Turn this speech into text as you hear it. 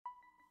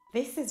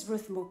This is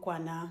Ruth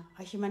Mukwana,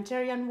 a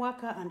humanitarian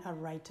worker and a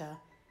writer.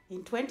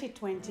 In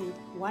 2020,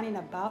 one in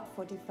about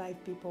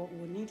 45 people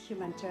will need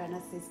humanitarian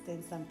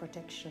assistance and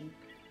protection.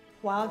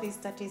 While these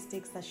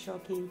statistics are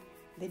shocking,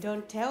 they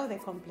don't tell the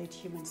complete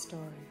human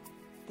story.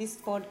 This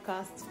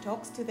podcast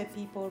talks to the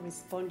people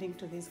responding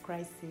to these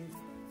crises,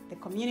 the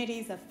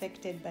communities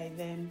affected by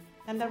them,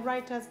 and the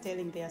writers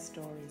telling their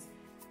stories.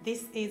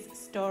 This is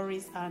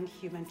Stories and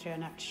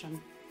Humanitarian Action.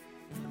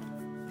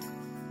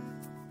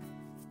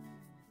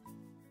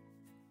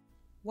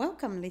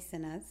 Welcome,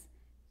 listeners.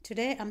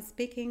 Today I'm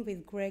speaking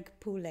with Greg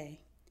Poulet,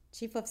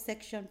 Chief of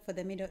Section for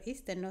the Middle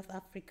East and North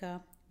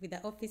Africa with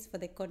the Office for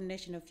the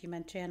Coordination of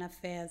Humanitarian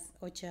Affairs,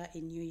 OCHA,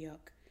 in New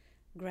York.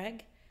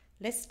 Greg,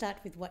 let's start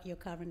with what you're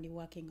currently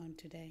working on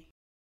today.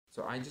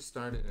 So I just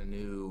started a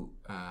new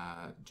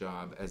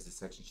job as the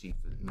Section Chief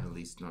for the Middle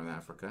East, North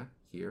Africa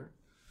here.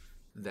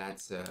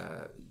 That's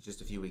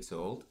just a few weeks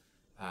old.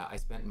 I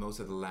spent most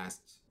of the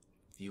last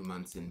few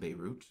months in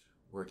Beirut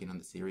working on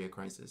the Syria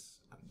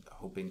crisis. I'm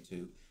hoping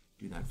to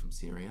do that from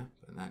Syria,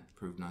 but that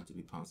proved not to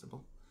be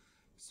possible.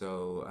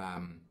 So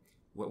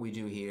what we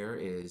do here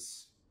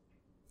is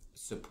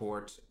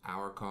support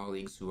our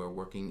colleagues who are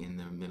working in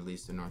the Middle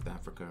East and North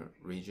Africa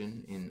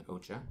region in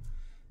OCHA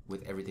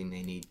with everything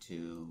they need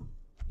to,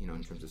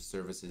 in terms of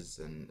services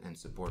and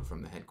support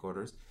from the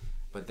headquarters.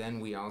 But then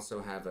we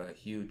also have a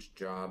huge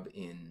job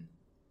in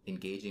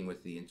engaging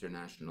with the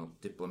international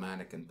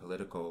diplomatic and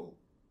political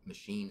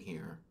machine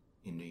here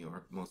in New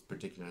York, most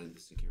particularly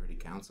the Security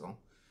Council,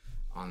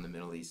 on the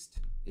Middle East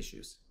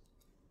issues.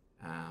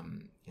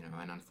 And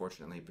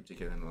unfortunately,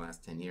 particularly in the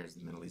last 10 years,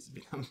 the Middle East has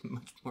become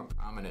much more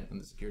prominent on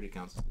the Security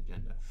Council's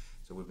agenda.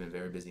 So we've been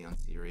very busy on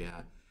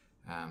Syria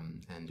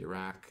and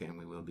Iraq, and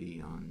we will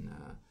be on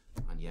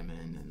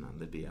Yemen and on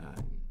Libya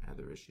and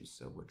other issues.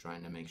 So we're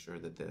trying to make sure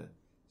that the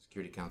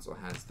Security Council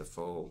has the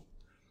full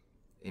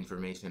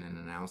information and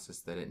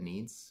analysis that it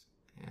needs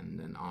and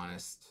an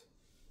honest,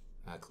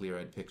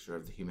 clear-eyed picture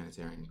of the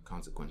humanitarian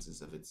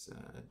consequences of its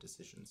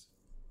decisions.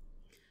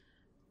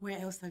 Where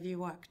else have you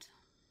worked?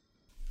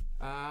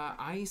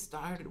 I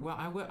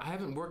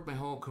haven't worked my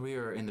whole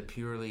career in the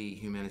purely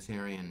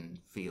humanitarian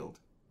field,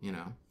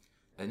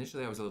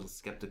 Initially, I was a little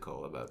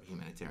skeptical about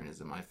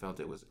humanitarianism. I felt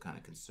it was kind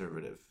of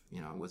conservative.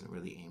 It wasn't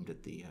really aimed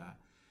at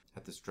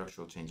the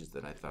structural changes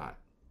that I thought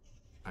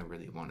I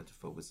really wanted to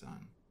focus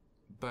on.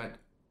 But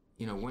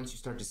once you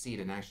start to see it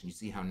in action, you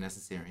see how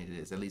necessary it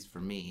is. At least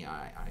for me,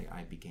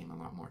 I became a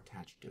lot more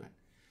attached to it.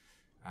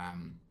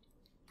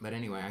 But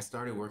anyway, I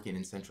started working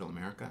in Central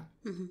America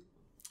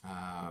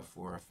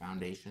for a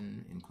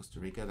foundation in Costa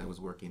Rica that was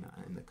working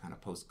in the kind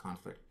of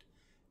post-conflict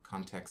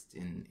context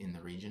in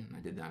the region. I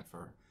did that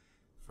for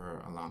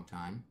a long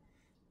time.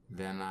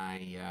 Then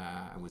I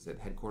was at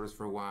headquarters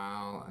for a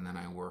while, and then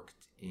I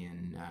worked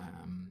in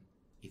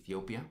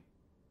Ethiopia.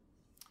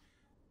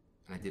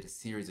 And I did a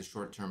series of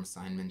short-term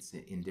assignments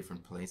in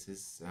different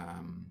places,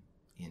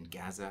 in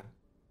Gaza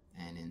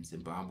and in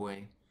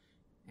Zimbabwe.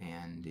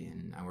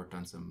 And I worked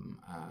on some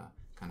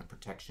kind of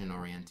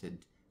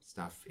protection-oriented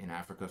stuff in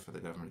Africa for the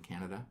government of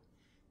Canada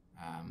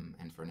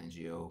and for an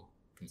NGO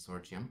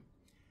consortium.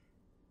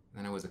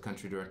 Then I was a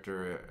country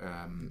director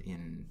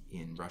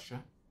in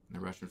Russia, in the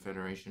Russian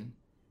Federation,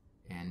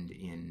 and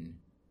in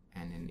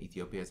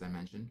Ethiopia, as I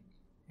mentioned.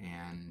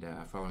 And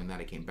following that,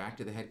 I came back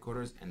to the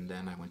headquarters, and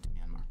then I went to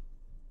Myanmar.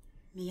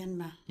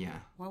 Myanmar? Yeah.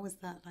 What was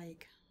that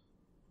like?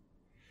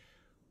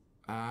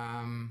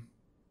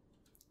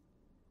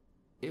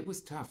 It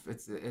was tough.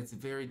 It's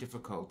very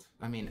difficult.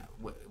 I mean,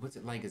 what's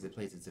it like as a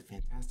place? It's a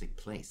fantastic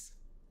place.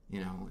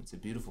 It's a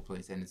beautiful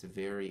place, and it's a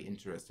very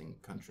interesting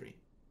country,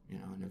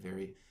 and a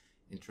very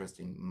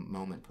interesting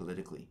moment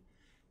politically.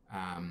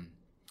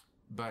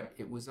 But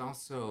it was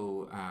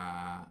also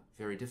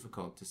very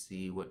difficult to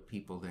see what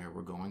people there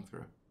were going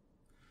through.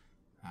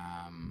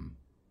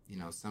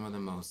 Some of the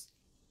most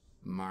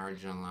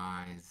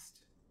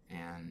marginalized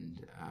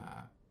and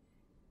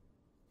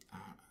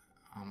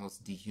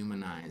almost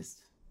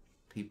dehumanized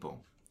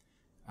people,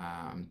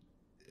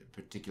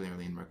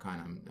 particularly in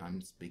Rakhine.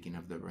 I'm speaking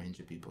of the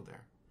Rohingya people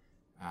there.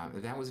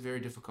 That was very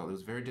difficult. It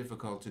was very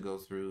difficult to go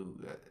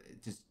through,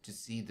 to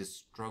see the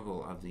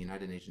struggle of the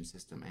United Nations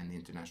system and the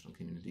international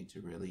community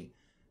to really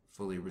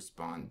fully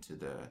respond to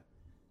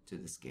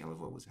the scale of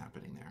what was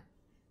happening there.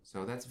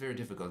 So that's very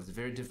difficult. It's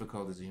very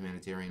difficult as a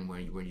humanitarian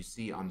when you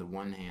see, on the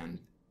one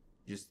hand,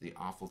 just the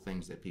awful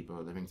things that people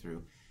are living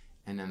through,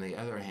 and on the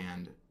other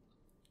hand,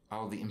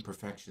 all the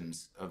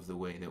imperfections of the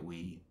way that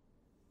we,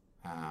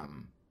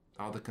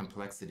 all the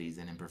complexities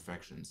and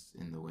imperfections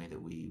in the way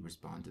that we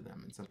respond to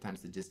them. And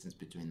sometimes the distance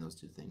between those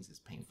two things is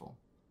painful.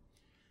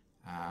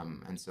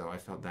 And so I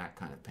felt that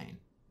kind of pain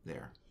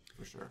there,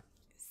 for sure.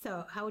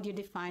 So how would you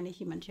define a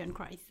humanitarian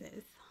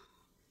crisis?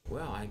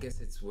 Well, I guess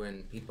it's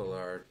when people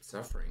are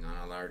suffering on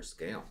a large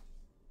scale,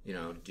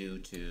 due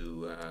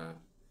to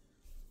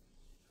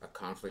a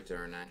conflict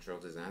or a natural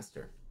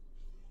disaster.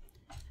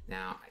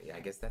 Now, I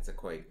guess that's a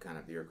quite kind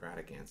of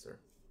bureaucratic answer.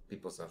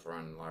 People suffer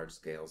on large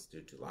scales due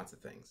to lots of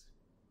things.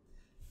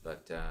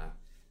 But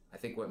I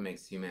think what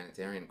makes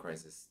humanitarian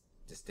crisis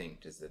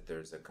distinct is that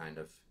there's a kind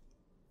of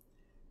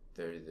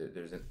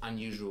there's an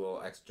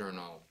unusual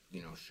external,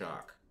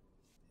 shock,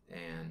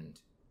 and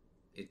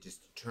it just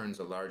turns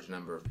a large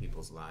number of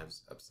people's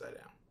lives upside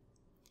down.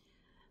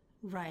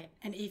 Right.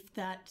 And if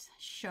that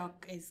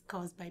shock is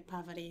caused by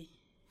poverty,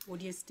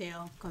 would you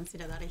still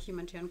consider that a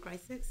humanitarian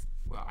crisis?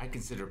 Well, I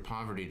consider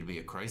poverty to be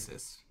a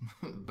crisis,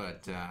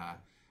 but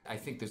I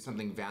think there's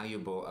something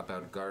valuable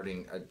about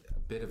guarding a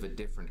bit of a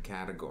different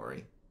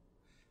category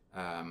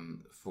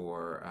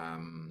for,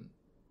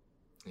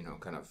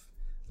 kind of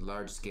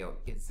large-scale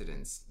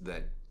incidents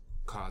that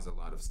cause a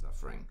lot of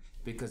suffering,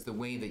 because the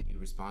way that you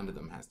respond to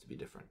them has to be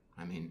different.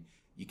 I mean,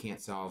 you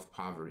can't solve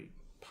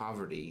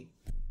poverty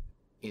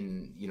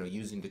in,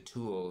 using the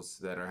tools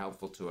that are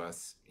helpful to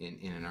us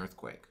in an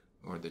earthquake,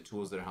 or the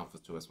tools that are helpful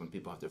to us when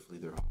people have to flee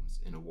their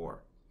homes in a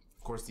war.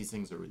 Of course, these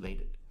things are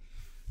related.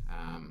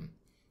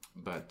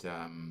 But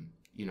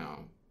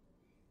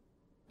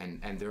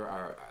and there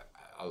are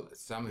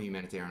some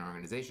humanitarian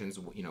organizations,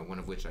 one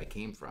of which I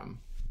came from,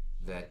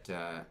 that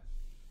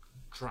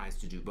tries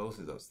to do both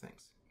of those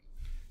things.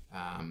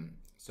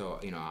 So,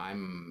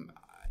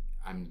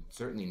 I'm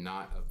certainly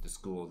not of the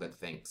school that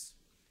thinks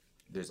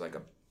there's like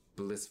a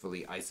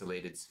blissfully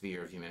isolated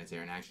sphere of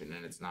humanitarian action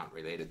and it's not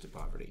related to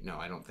poverty. No,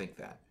 I don't think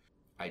that.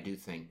 I do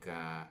think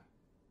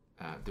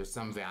there's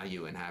some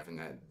value in having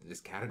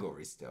this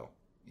category still,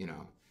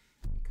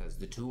 because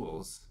the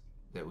tools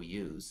that we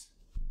use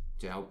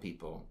to help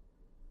people,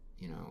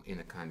 in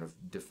a kind of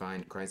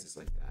defined crisis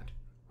like that,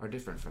 are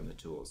different from the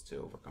tools to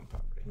overcome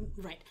poverty.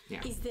 Right.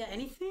 Yeah. Is there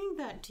anything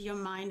that your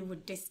mind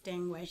would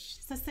distinguish?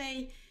 So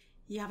say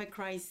you have a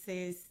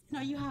crisis,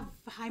 you have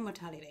high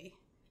mortality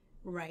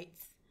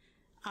rates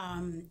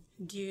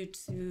due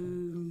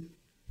to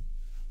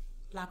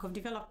lack of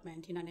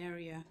development in an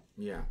area.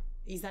 Yeah.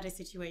 Is that a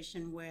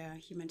situation where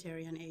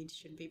humanitarian aid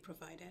should be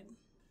provided?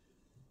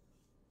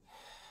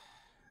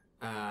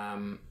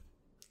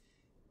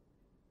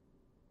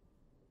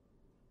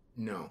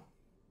 No.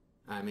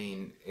 I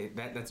mean,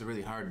 that's a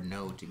really hard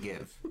no to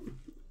give,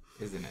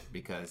 isn't it?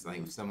 Because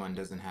if someone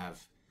doesn't have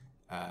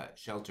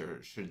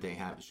shelter, should they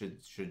have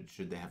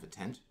a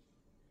tent?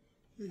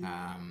 Mm-hmm.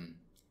 I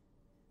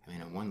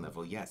mean, on one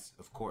level, yes,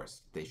 of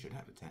course, they should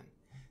have a tent.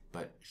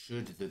 But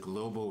should the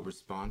global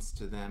response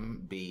to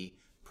them be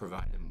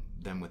provide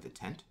them with a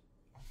tent?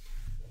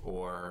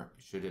 Or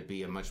should it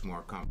be a much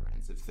more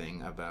comprehensive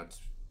thing about,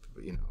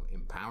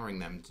 empowering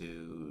them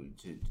to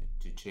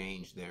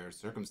change their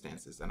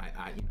circumstances? And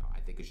I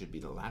think it should be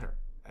the latter,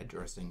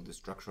 addressing the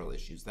structural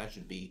issues. That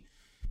should be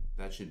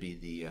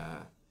the,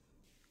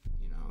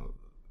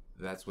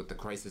 that's what the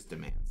crisis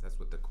demands. That's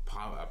what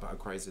a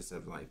crisis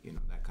of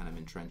that kind of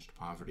entrenched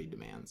poverty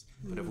demands.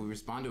 Mm-hmm. But if we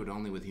respond to it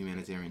only with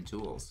humanitarian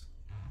tools,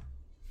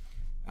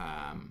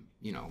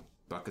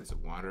 buckets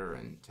of water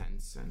and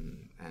tents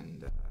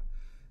and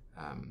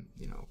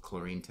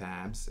chlorine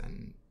tabs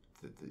and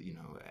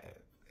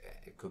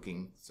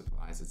cooking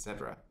supplies,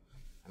 etc.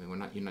 I mean,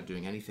 you're not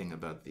doing anything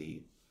about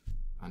the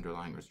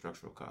underlying or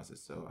structural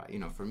causes. So,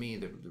 for me,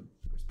 the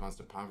response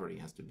to poverty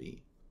has to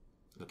be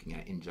looking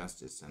at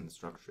injustice and the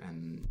structure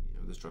and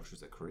the structures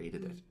that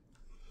created it.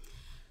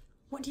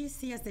 What do you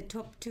see as the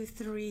top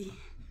 2-3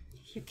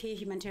 key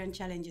humanitarian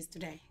challenges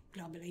today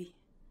globally?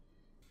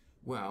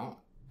 Well,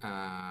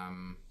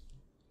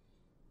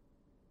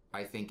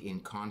 I think in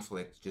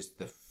conflict, just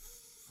the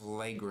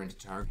flagrant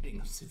targeting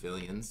of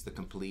civilians, the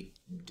complete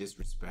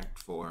disrespect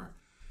for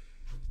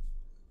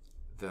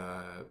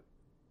the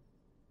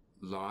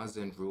laws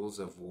and rules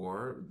of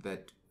war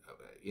that,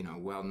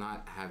 while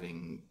not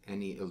having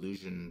any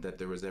illusion that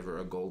there was ever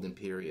a golden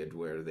period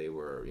where they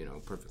were,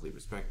 perfectly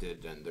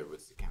respected and there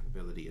was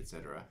accountability,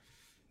 etc.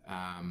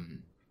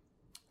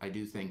 I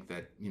do think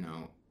that,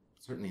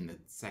 certainly in the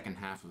second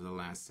half of the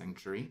last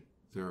century,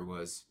 there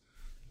was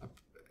a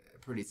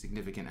pretty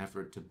significant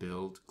effort to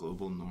build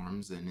global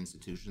norms and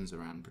institutions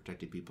around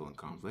protecting people in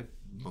conflict,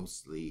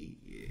 mostly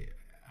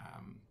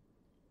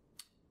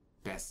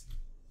best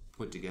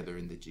put together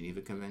in the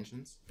Geneva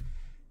Conventions.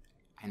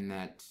 And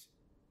that,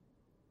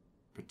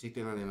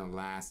 particularly in the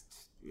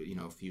last,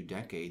 few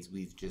decades,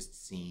 we've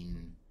just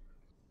seen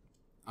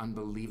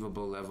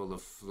unbelievable level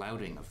of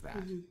flouting of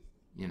that,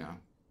 Mm-hmm.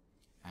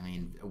 I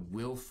mean, a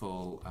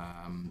willful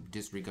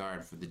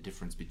disregard for the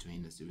difference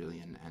between a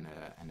civilian and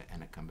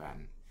a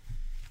combatant.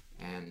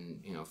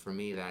 And, for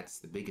me, that's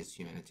the biggest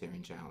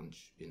humanitarian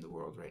challenge in the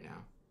world right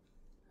now.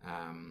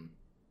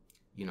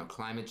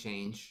 Climate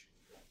change,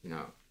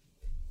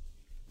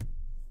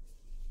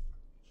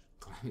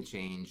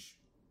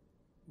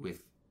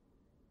 with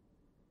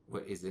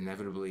what is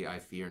inevitably, I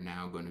fear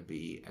now, going to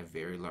be a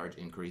very large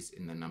increase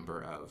in the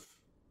number of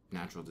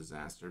natural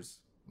disasters,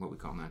 what we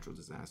call natural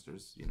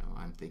disasters.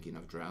 I'm thinking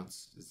of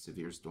droughts,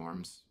 severe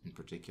storms in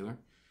particular.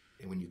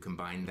 And when you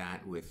combine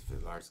that with the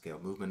large-scale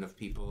movement of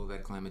people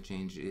that climate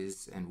change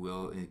is and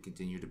will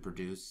continue to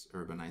produce,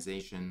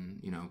 urbanization,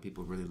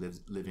 people really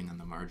living on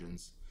the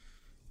margins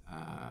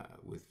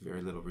with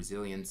very little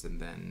resilience, and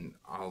then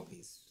all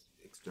these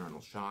external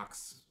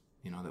shocks,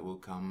 that will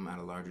come at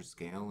a larger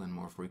scale and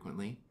more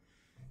frequently.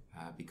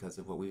 because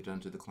of what we've done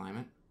to the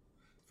climate.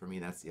 For me,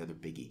 that's the other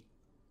biggie.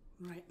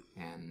 Right.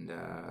 And,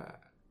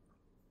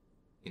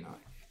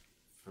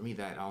 for me,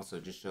 that also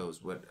just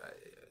shows what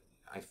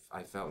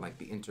I felt like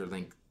the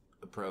interlinked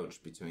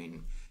approach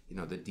between,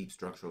 the deep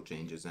structural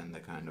changes and the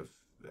kind of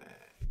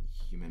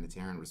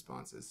humanitarian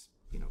responses.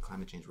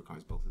 Climate change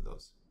requires both of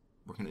those.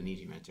 We're going to need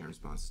humanitarian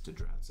responses to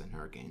droughts and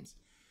hurricanes.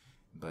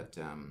 But,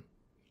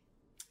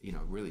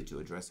 really to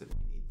address it,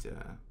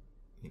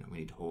 we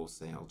need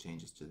wholesale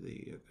changes to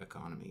the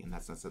economy, and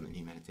that's not something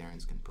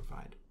humanitarians can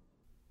provide.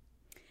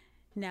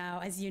 Now,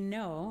 as you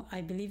know,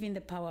 I believe in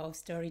the power of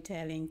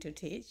storytelling to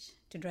teach,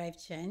 to drive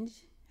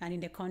change, and in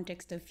the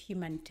context of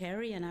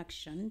humanitarian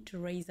action to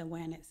raise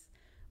awareness.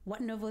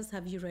 What novels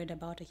have you read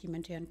about a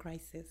humanitarian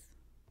crisis?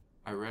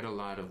 I read a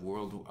lot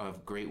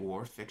of Great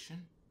War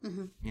fiction.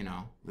 Mm-hmm.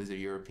 These are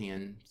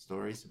European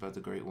stories about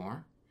the Great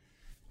War.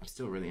 I'm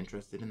still really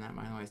interested in that,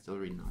 by the way. I still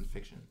read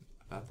nonfiction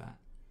about that.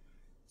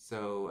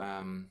 So,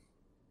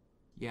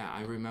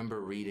 I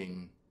remember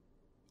reading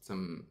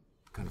some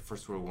kind of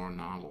First World War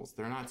novels.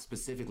 They're not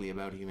specifically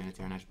about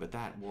humanitarian action, but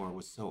that war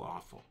was so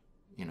awful,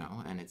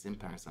 and its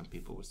impacts on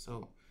people was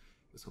so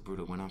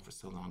brutal. It went on for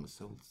so long. It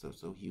was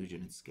so huge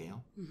in its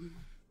scale. Mm-hmm.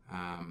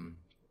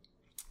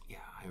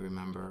 I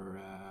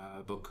remember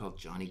a book called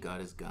Johnny Got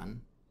His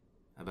Gun,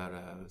 about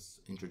a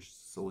injured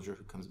soldier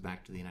who comes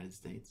back to the United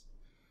States.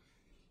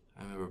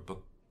 I remember a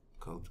book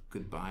called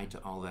Goodbye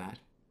to All That,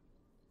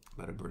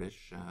 about a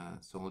British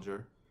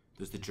soldier.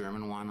 There's the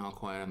German one, All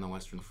Quiet on the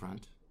Western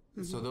Front.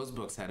 Mm-hmm. So those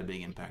books had a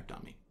big impact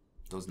on me.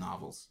 Those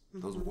novels,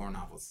 mm-hmm. those war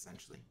novels,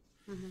 essentially.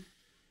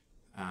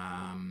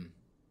 Mm-hmm.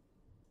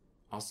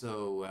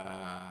 Also,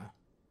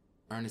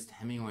 Ernest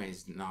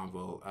Hemingway's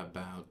novel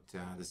about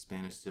the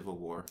Spanish Civil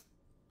War,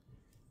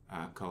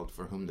 called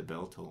For Whom the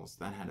Bell Tolls.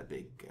 That had a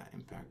big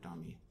impact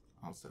on me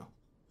also.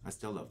 I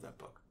still love that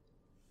book.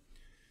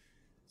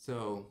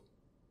 So,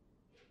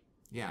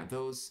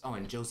 those... Oh,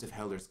 and Joseph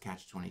Heller's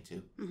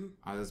Catch-22. Mm-hmm.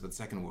 That was about the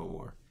Second World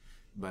War.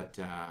 But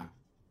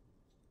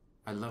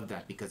I love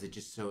that because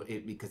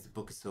because the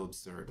book is so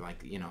absurd.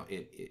 Like,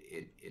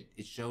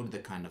 it showed the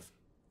kind of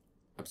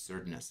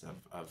absurdness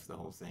of the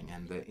whole thing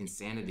and the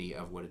insanity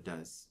of what it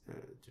does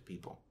to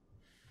people.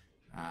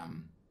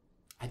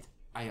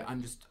 I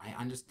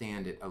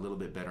understand it a little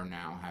bit better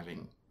now,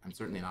 I'm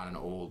certainly not an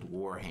old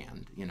war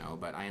hand,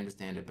 but I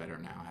understand it better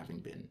now, having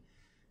been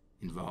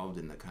involved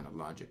in the kind of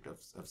logic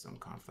of some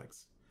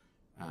conflicts.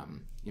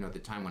 At the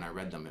time when I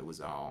read them, it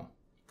was all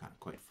kind of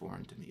quite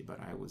foreign to me, but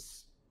I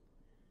was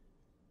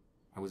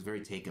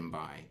very taken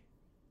by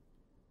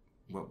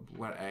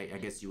what I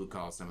guess you would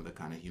call some of the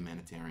kind of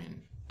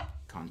humanitarian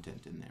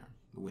content in there,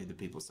 the way the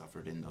people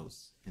suffered in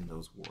those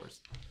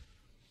wars.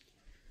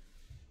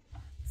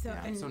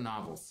 So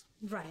novels.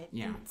 Right.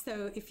 Yeah.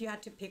 So if you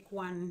had to pick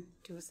one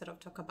to sort of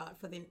talk about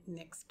for the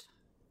next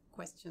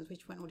questions,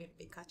 which one would it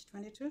be?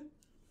 Catch-22?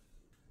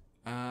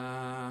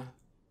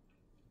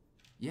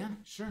 Yeah,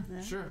 sure.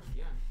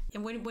 Yeah.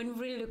 And when we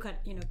really look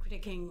at,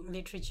 critiquing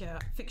literature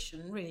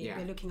fiction, really,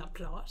 we're looking at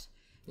plot.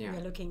 Yeah.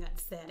 We're looking at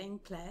setting,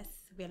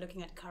 place. We're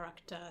looking at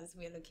characters.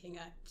 We're looking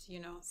at,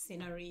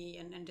 scenery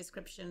and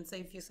description. So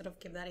if you sort of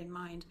keep that in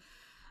mind,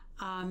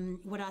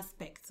 what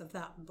aspects of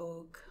that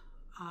book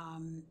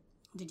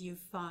did you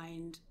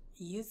find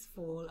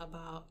useful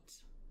about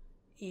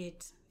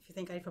it, if you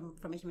think of it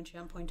from a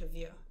humanitarian point of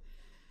view?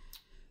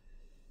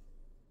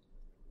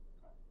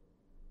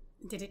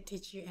 Did it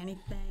teach you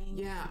anything?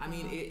 Yeah, I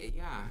mean,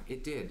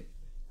 it did.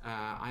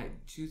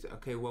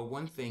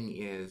 One thing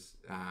is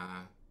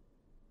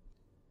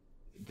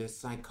the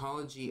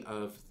psychology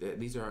of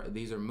these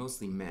are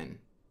mostly men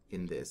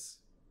in this,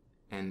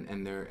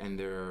 and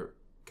they're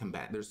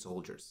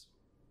soldiers.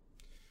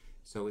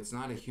 So it's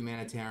not a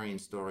humanitarian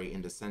story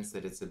in the sense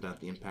that it's about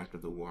the impact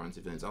of the war on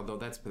civilians, although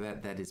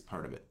that is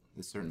part of it.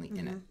 It's certainly mm-hmm.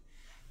 in it.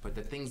 But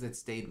the thing that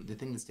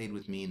stayed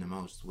with me the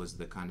most was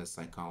the kind of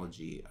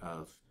psychology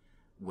of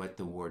what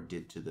the war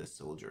did to the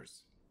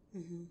soldiers.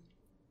 Mm-hmm.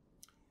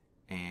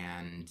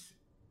 And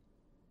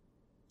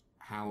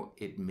how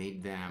it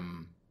made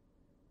them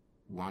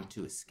want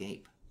to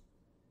escape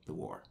the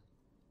war.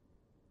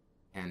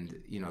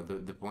 And,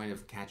 the point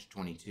of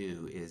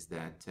Catch-22 is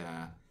that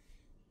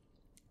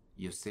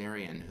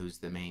Yossarian, who's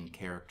the main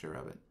character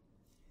of it,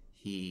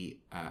 he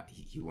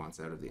wants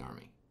out of the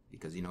army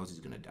because he knows he's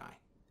going to die,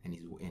 and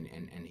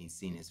he's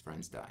seen his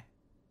friends die.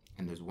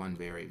 And there's one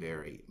very,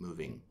 very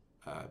moving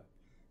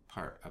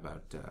part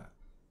about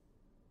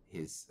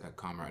his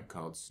comrade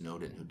called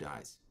Snowden who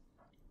dies.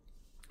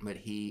 But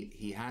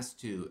he has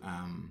to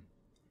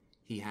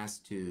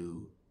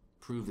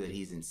prove that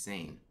he's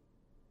insane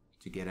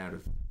to get out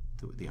of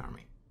the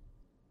army.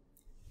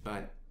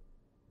 But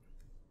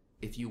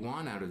if you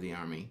want out of the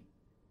army,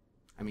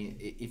 I mean,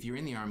 if you're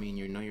in the army and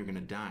you know you're going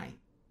to die,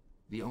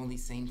 the only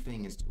sane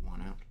thing is to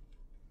want out.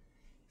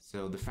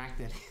 So the fact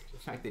that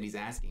he's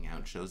asking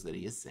out shows that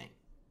he is sane,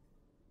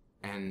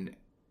 and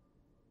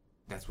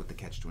that's what the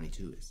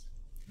Catch-22 is.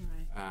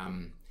 Right.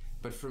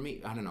 But for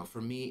me, I don't know.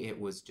 For me, it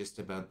was just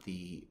about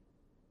the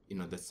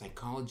the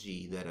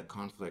psychology that a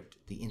conflict,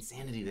 the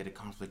insanity that a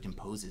conflict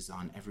imposes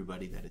on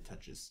everybody that it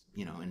touches,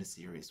 in a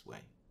serious way.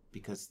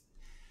 Because,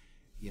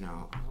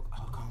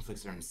 all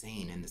conflicts are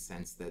insane in the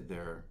sense that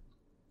they're,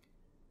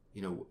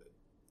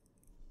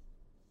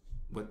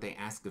 what they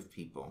ask of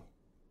people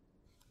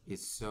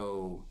is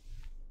so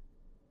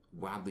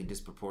wildly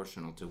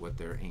disproportional to what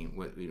their aim,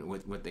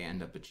 what they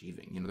end up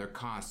achieving. Their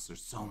costs are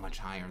so much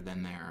higher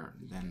than their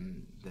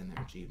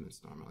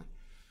achievements normally,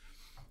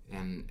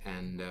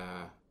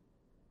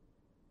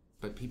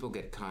 but people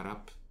get caught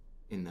up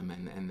in them,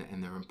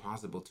 and they're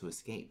impossible to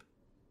escape.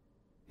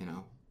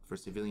 For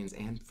civilians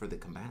and for the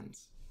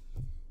combatants.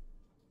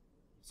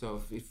 So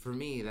for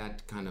me,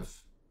 that kind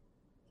of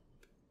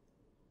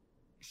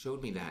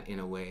showed me that in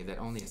a way that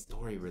only a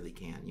story really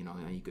can.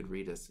 You could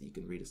read a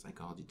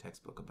psychology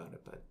textbook about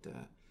it, but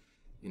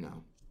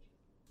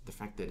the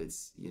fact that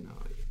it's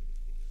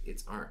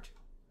it's art,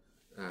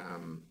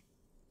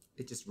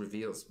 it just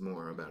reveals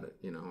more about it,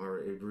 or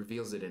it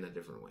reveals it in a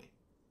different way.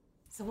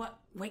 So what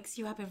wakes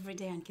you up every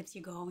day and keeps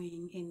you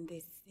going in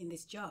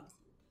this job?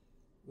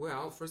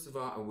 Well, first of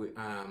all,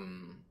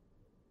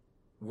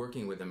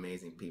 working with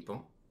amazing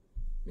people,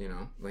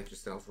 like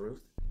yourself,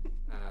 Ruth.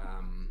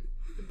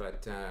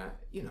 But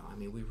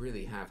we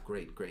really have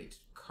great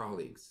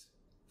colleagues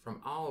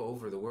from all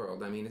over the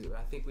world. I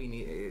think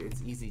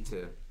it's easy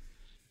to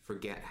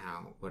forget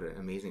what an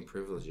amazing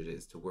privilege it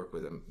is to work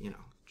with them,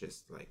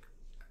 just like,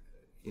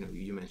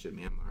 you mentioned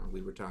Myanmar.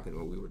 We were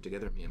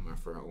together in Myanmar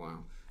for a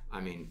while.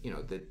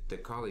 The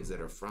colleagues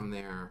that are from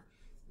there,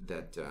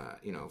 that,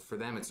 for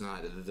them it's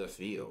not the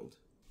field.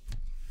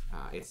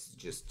 It's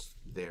just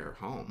their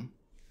home,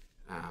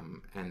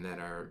 and that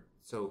are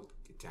so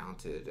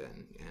talented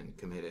and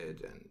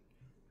committed, and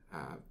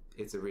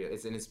it's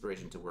an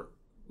inspiration to work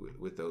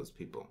with those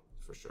people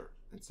for sure.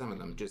 And some of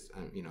them just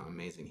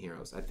amazing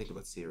heroes. I think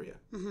about Syria.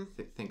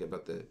 Mm-hmm. Think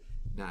about the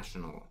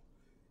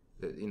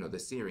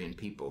Syrian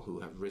people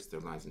who have risked their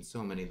lives, and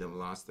so many of them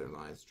lost their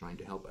lives trying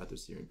to help other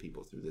Syrian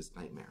people through this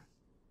nightmare.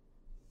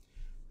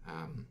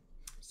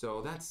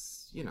 So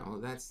that's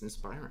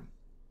inspiring.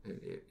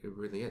 It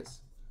really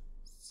is.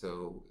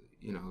 So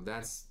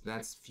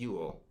that's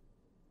fuel,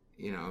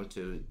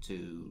 to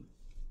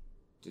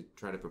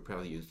try to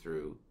propel you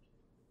through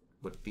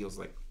what feels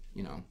like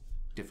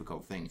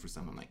difficult thing for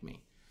someone like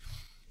me.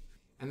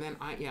 And then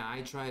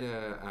I try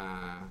to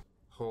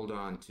hold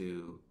on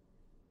to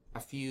a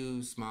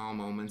few small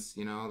moments,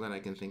 that I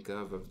can think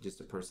of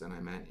just a person I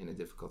met in a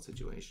difficult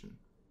situation,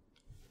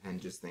 and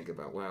just think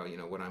about, well,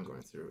 what I'm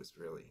going through is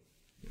really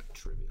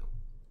trivial,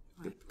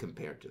 right,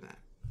 compared to that.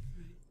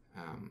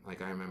 Right.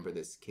 Like I remember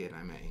this kid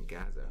I met in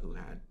Gaza who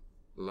had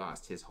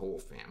lost his whole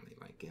family,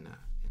 like in an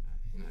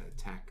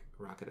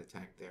rocket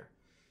attack there,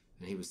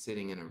 and he was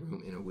sitting in a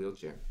room in a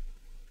wheelchair,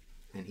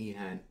 and he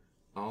had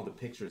all the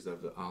pictures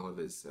of all of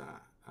his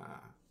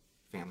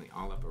family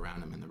all up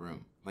around him in the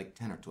room, like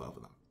 10 or 12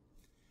 of them,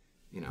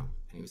 and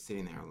he was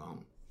sitting there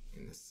alone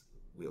in this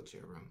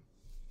wheelchair room.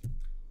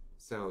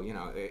 So,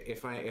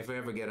 if I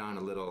ever get on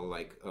a little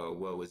like, oh,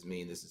 woe is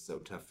me, this is so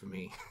tough for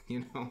me, I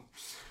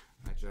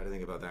try to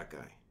think about that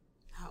guy.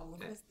 How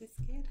old was this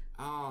kid?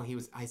 Oh,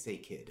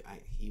 kid.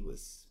 He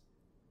was,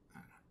 I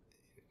don't know,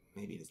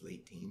 maybe in his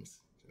late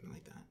teens, something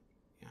like that.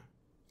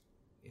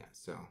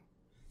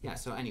 Yeah.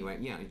 So anyway,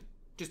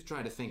 just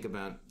try to think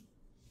about,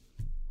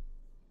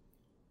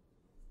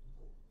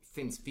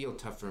 things feel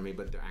tough for me,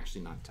 but they're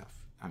actually not tough.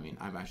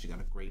 I've actually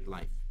got a great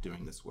life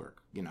doing this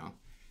work,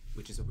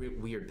 which is a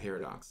weird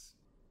paradox.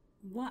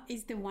 What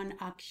is the one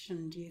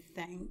action, do you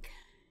think,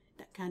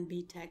 that can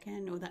be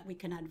taken or that we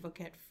can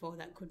advocate for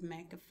that could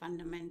make a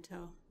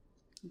fundamental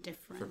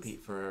difference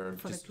for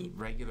just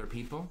regular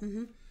people?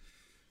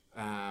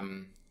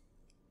 Mm-hmm.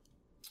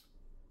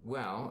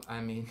 Well,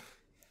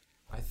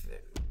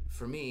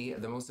 for me,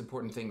 the most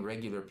important thing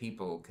regular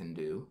people can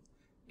do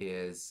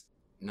is,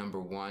 number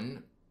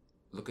one,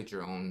 look at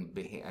your own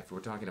behavior. If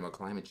we're talking about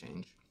climate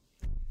change,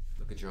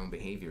 look at your own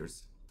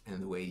behaviors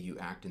and the way you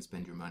act and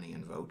spend your money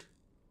and vote.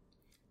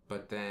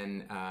 But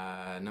then,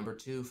 number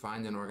two,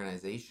 find an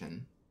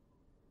organization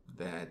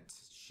that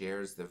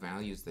shares the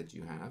values that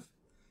you have,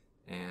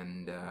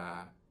 and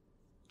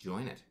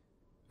join it,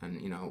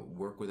 and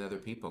work with other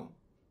people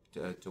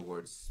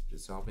towards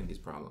solving these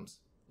problems,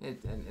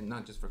 and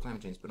not just for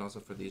climate change, but also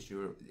for the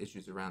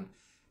issues around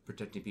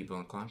protecting people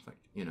in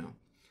conflict.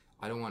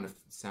 I don't want to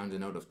sound a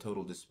note of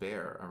total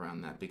despair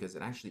around that, because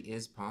it actually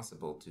is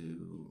possible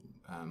to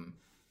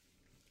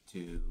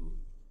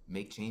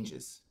make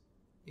changes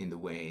in the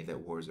way that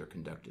wars are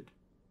conducted.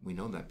 We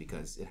know that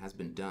because it has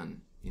been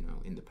done,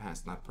 in the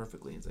past, not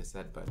perfectly, as I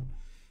said, but,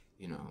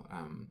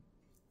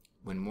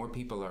 when more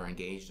people are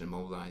engaged and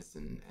mobilized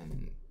and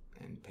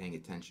paying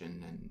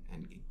attention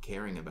and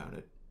caring about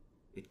it,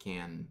 it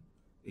can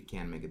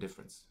make a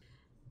difference.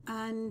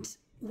 And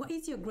what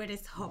is your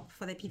greatest hope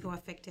for the people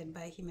affected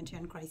by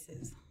humanitarian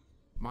crisis?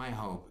 My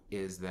hope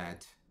is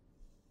that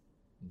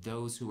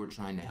those who are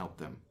trying to help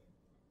them,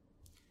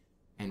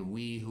 and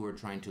we who are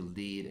trying to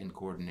lead and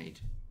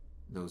coordinate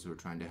those who are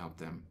trying to help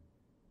them,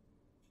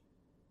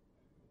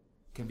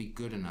 can be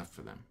good enough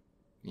for them,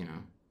 you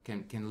know,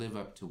 can live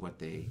up to what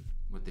they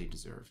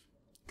deserve.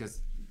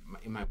 Because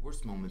in my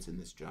worst moments in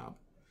this job,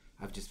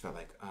 I've just felt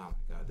like, oh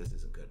my God, this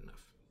isn't good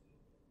enough.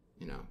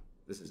 You know,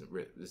 this is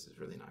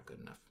really not good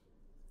enough.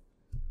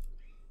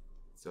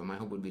 So my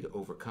hope would be to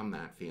overcome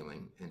that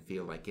feeling and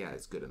feel like, yeah,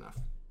 it's good enough.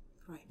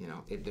 Right. You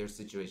know, if their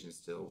situation is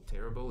still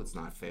terrible, it's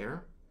not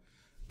fair,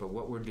 but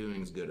what we're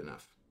doing is good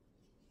enough.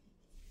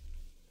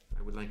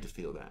 I would like to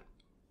feel that.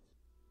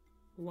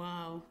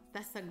 Wow,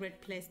 that's a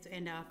great place to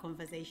end our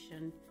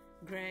conversation.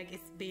 Greg,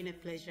 it's been a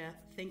pleasure.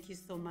 Thank you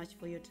so much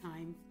for your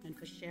time and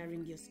for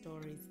sharing your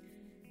stories.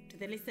 To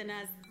the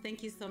listeners,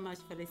 thank you so much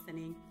for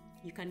listening.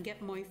 You can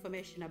get more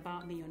information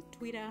about me on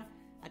Twitter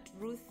at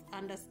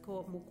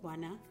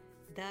Ruth_Mukwana.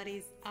 That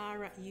is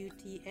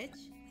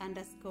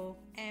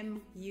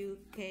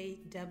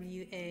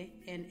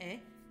RUTH_MUKWANA,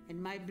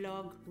 and my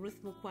blog,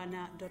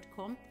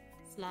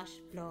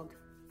 ruthmukwana.com/blog.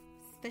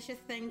 Special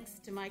thanks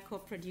to my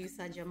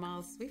co-producer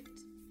Jamal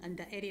Swift and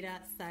the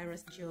editor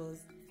Cyrus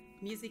Joes.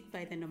 Music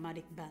by the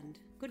Nomadic Band.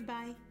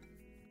 Goodbye.